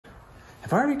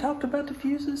Have I already talked about the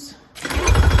fuses?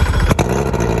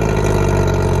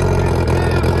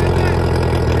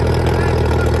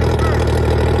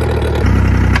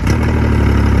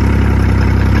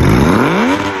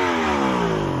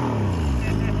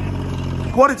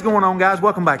 What is going on, guys?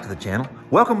 Welcome back to the channel.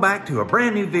 Welcome back to a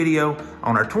brand new video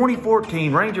on our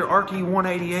 2014 Ranger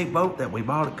RT188 boat that we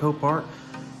bought at Copart.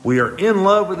 We are in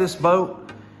love with this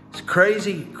boat. It's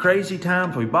crazy, crazy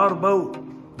times. We bought a boat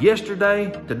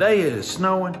yesterday. Today it is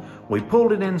snowing. We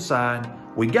pulled it inside.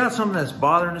 We got something that's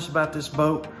bothering us about this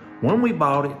boat. When we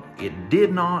bought it, it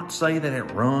did not say that it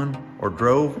run or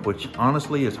drove, which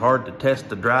honestly is hard to test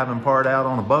the driving part out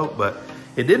on a boat, but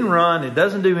it didn't run, it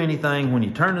doesn't do anything. When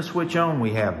you turn the switch on,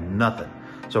 we have nothing.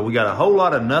 So we got a whole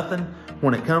lot of nothing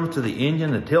when it comes to the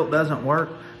engine. The tilt doesn't work.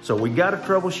 So we got to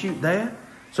troubleshoot that.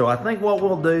 So I think what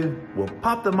we'll do, we'll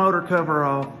pop the motor cover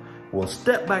off. We'll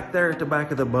step back there at the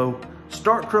back of the boat,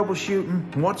 start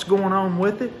troubleshooting what's going on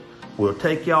with it. We'll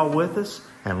take y'all with us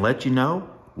and let you know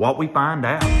what we find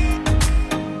out.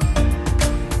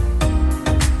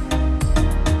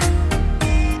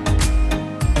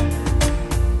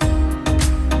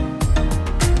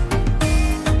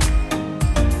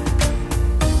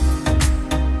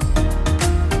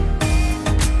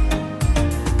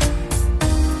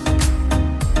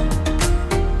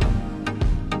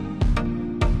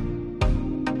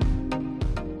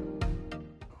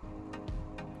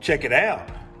 Check it out.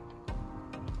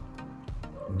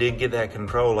 Did get that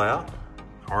control out,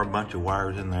 or a bunch of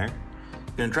wires in there.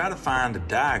 Gonna try to find a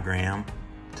diagram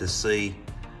to see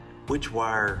which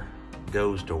wire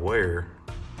goes to where,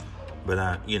 but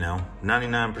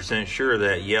 99% sure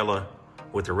that yellow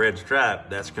with the red stripe,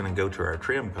 that's gonna go to our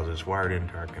trim because it's wired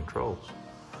into our controls.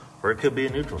 Or it could be a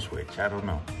neutral switch, I don't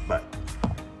know. But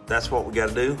that's what we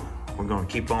gotta do. We're gonna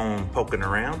keep on poking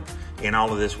around in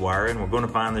all of this wiring. We're gonna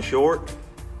find the short.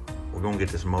 We're gonna get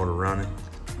this motor running.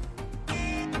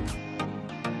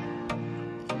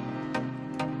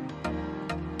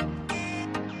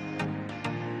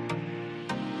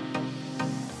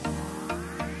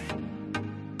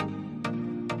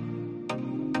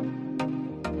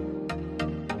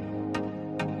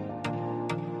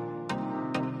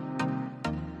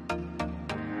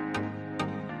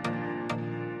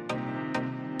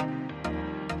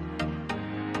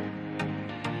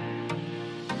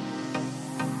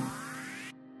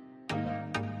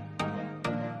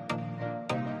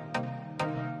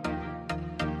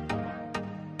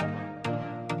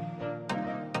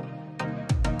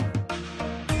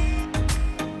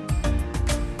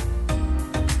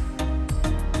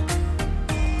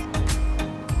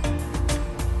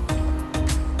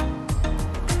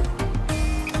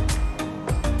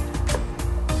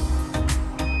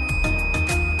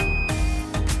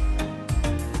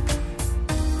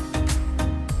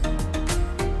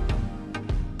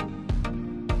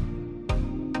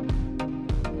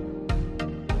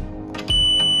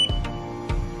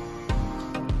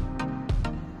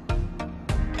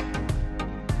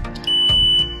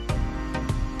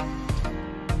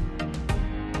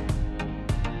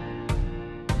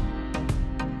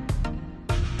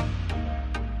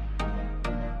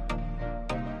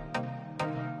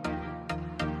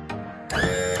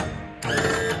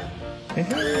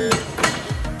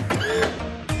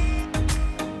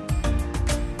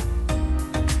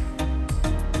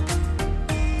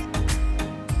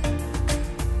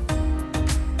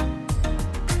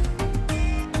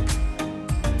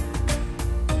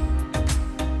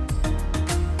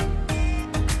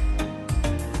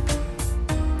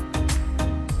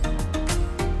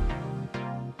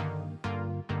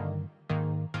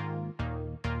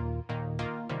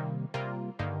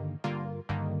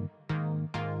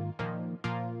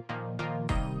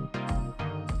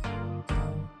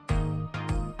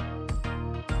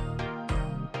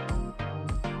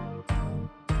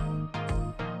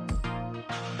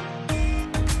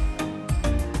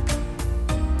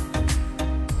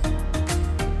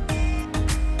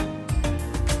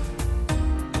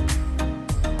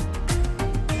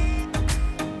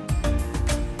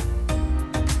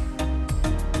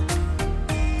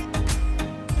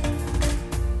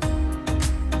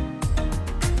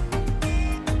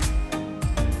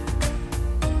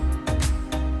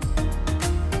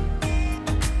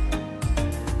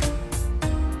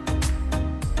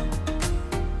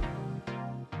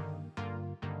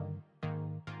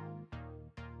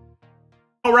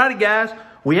 Alrighty guys,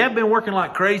 we have been working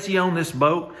like crazy on this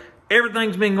boat.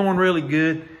 Everything's been going really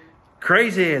good.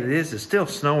 Crazy as it is, it's still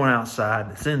snowing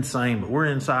outside. It's insane, but we're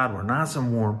inside, we're nice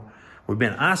and warm. We've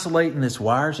been isolating this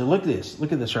wire. So look at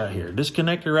this right here. This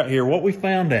connector right here, what we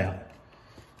found out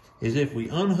is if we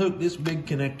unhook this big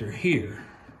connector here,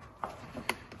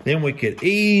 then we could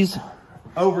ease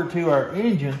over to our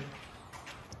engine,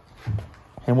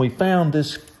 and we found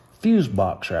this fuse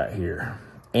box right here.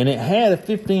 And it had a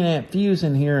 15 amp fuse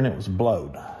in here and it was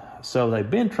blowed. So they've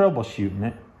been troubleshooting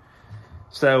it.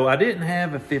 So I didn't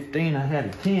have a 15, I had a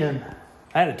 10.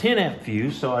 I had a 10 amp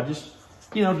fuse, so I just,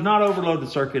 you know, to not overload the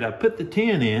circuit, I put the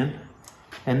 10 in,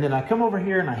 and then I come over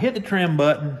here and I hit the trim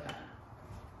button,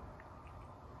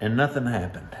 and nothing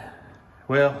happened.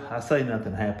 Well, I say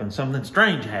nothing happened, something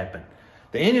strange happened.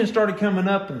 The engine started coming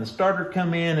up and the starter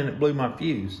come in and it blew my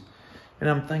fuse. And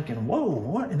I'm thinking, whoa,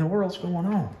 what in the world's going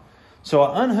on? So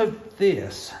I unhooked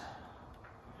this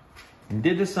and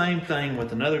did the same thing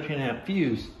with another 10 amp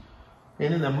fuse,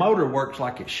 and then the motor works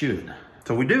like it should.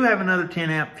 So we do have another 10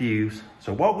 amp fuse.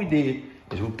 So what we did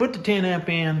is we put the 10 amp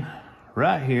in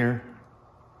right here,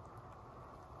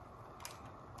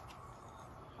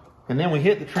 and then we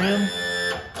hit the trim,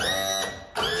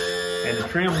 and the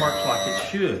trim works like it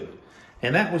should.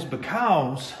 And that was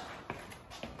because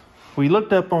we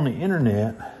looked up on the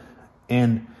internet,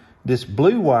 and this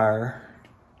blue wire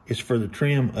is for the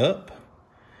trim up,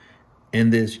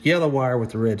 and this yellow wire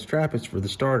with the red stripe is for the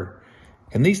starter.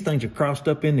 And these things are crossed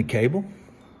up in the cable.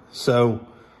 So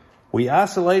we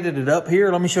isolated it up here.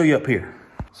 Let me show you up here.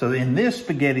 So in this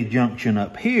spaghetti junction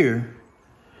up here,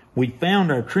 we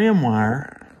found our trim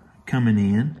wire coming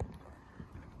in,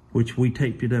 which we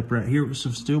taped it up right here with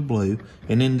some steel blue.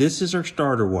 And then this is our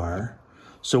starter wire.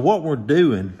 So what we're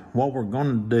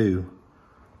gonna do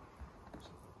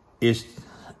is,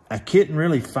 I couldn't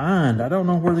really find, I don't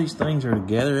know where these things are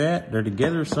together at. They're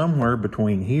together somewhere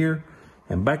between here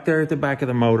and back there at the back of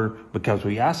the motor, because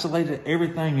we isolated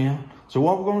everything out. So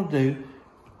what we're gonna do,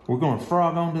 we're gonna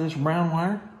frog onto this brown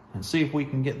wire and see if we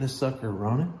can get this sucker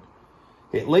running.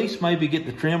 At least maybe get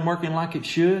the trim working like it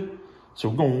should. So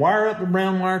we're gonna wire up the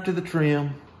brown wire to the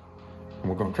trim,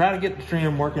 and we're gonna try to get the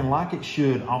trim working like it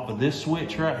should off of this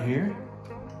switch right here.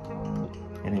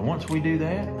 And then once we do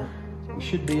that, we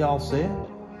should be all set.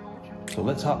 So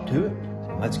let's hop to it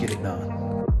and let's get it done.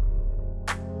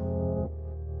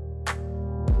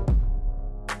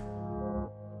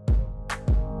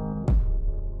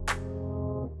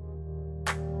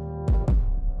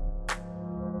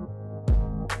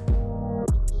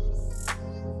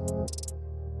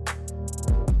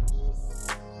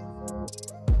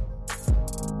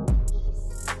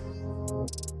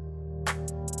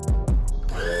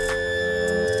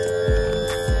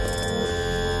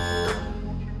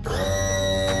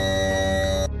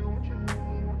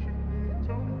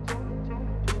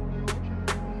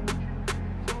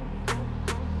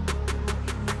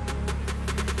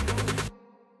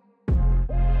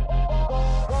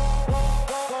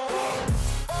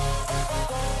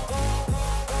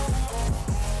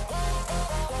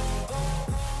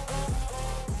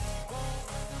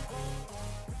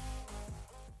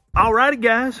 Alrighty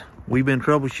guys, we've been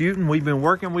troubleshooting, we've been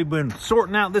working, we've been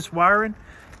sorting out this wiring.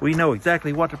 We know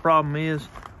exactly what the problem is.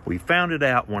 We found it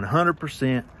out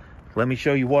 100%. Let me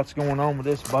show you what's going on with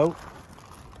this boat.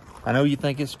 I know you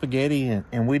think it's spaghetti,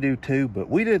 and we do too, but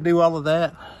we didn't do all of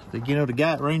that. You know, the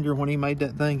guy at Ranger, when he made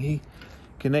that thing, he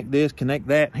connect this, connect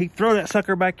that. He throw that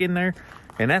sucker back in there,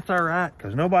 and that's all right,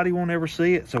 because nobody won't ever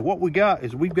see it. So what we got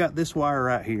is we've got this wire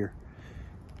right here.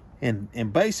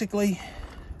 And basically,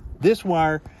 this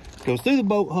wire goes through the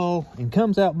boat hull and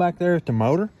comes out back there at the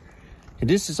motor. And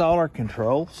this is all our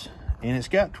controls. And it's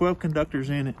got 12 conductors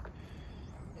in it.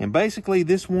 And basically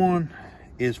this one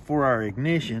is for our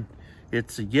ignition.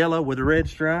 It's a yellow with a red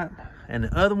stripe. And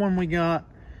the other one we got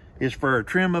is for our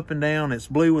trim up and down. It's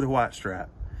blue with a white stripe.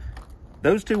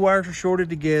 Those two wires are shorted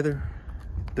together.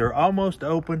 They're almost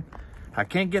open. I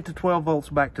can't get the 12 volts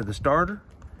back to the starter.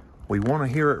 We want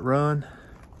to hear it run.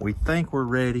 We think we're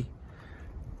ready.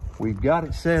 We've got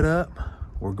it set up.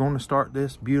 We're going to start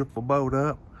this beautiful boat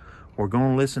up. We're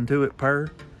going to listen to it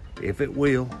purr, if it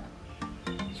will.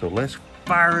 So let's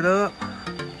fire it up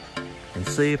and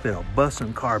see if it'll bust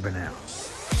some carbon out.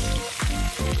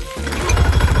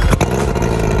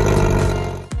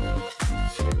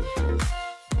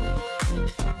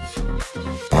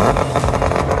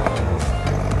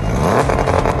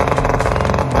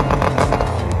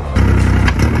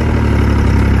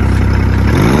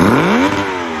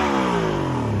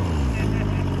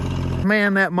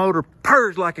 Man, that motor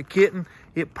purrs like a kitten.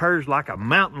 It purrs like a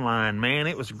mountain lion, man.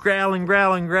 It was growling,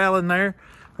 growling, growling there.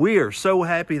 We are so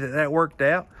happy that that worked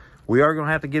out. We are going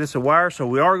to have to get us a wire, so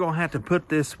we are going to have to put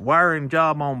this wiring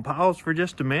job on pause for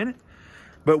just a minute.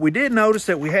 But we did notice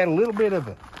that we had a little bit of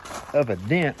a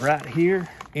dent right here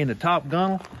in the top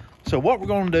gunnel. So what we're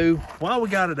going to do, while we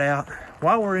got it out,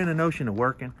 while we're in the notion of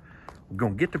working, we're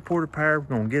going to get the porta power,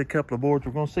 we're going to get a couple of boards,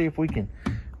 we're going to see if we can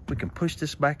We can push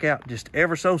this back out just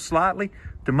ever so slightly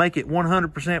to make it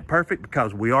 100% perfect,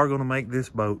 because we are gonna make this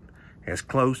boat as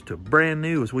close to brand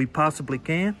new as we possibly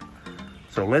can.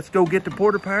 So let's go get the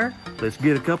porta-power. Let's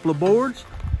get a couple of boards.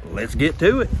 Let's get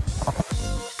to it.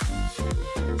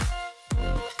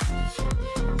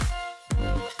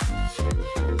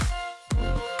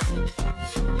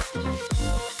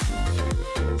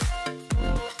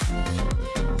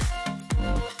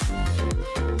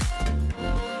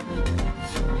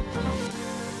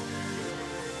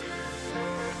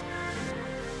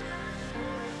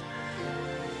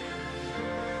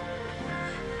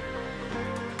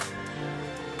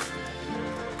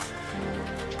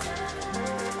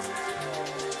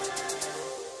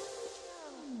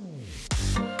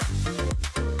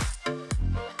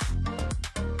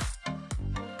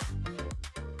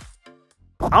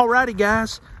 Alrighty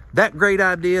guys, that great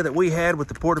idea that we had with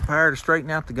the porta-power to straighten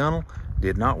out the gunnel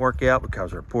did not work out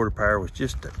because our porta-power was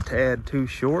just a tad too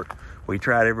short. We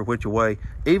tried every which way,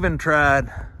 even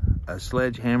tried a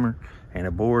sledgehammer and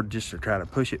a board just to try to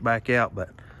push it back out, but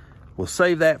we'll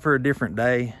save that for a different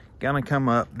day. Gonna come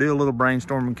up, do a little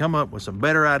brainstorming, come up with some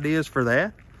better ideas for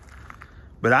that.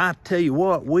 But I tell you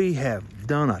what, we have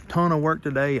done a ton of work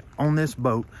today on this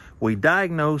boat. We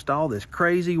diagnosed all this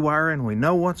crazy wiring. We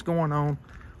know what's going on.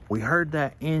 We heard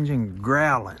that engine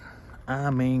growling. I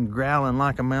mean, growling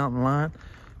like a mountain lion.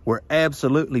 We're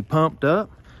absolutely pumped up.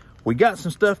 We got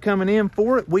some stuff coming in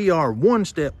for it. We are one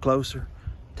step closer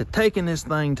to taking this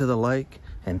thing to the lake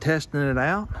and testing it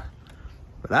out.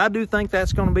 But I do think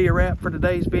that's going to be a wrap for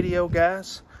today's video,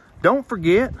 guys. Don't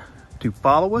forget to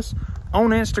follow us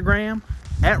on Instagram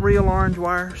at Real Orange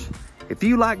Wires. If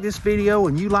you like this video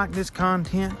and you like this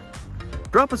content,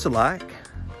 drop us a like,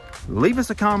 leave us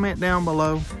a comment down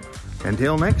below.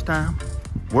 Until next time,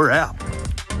 we're out.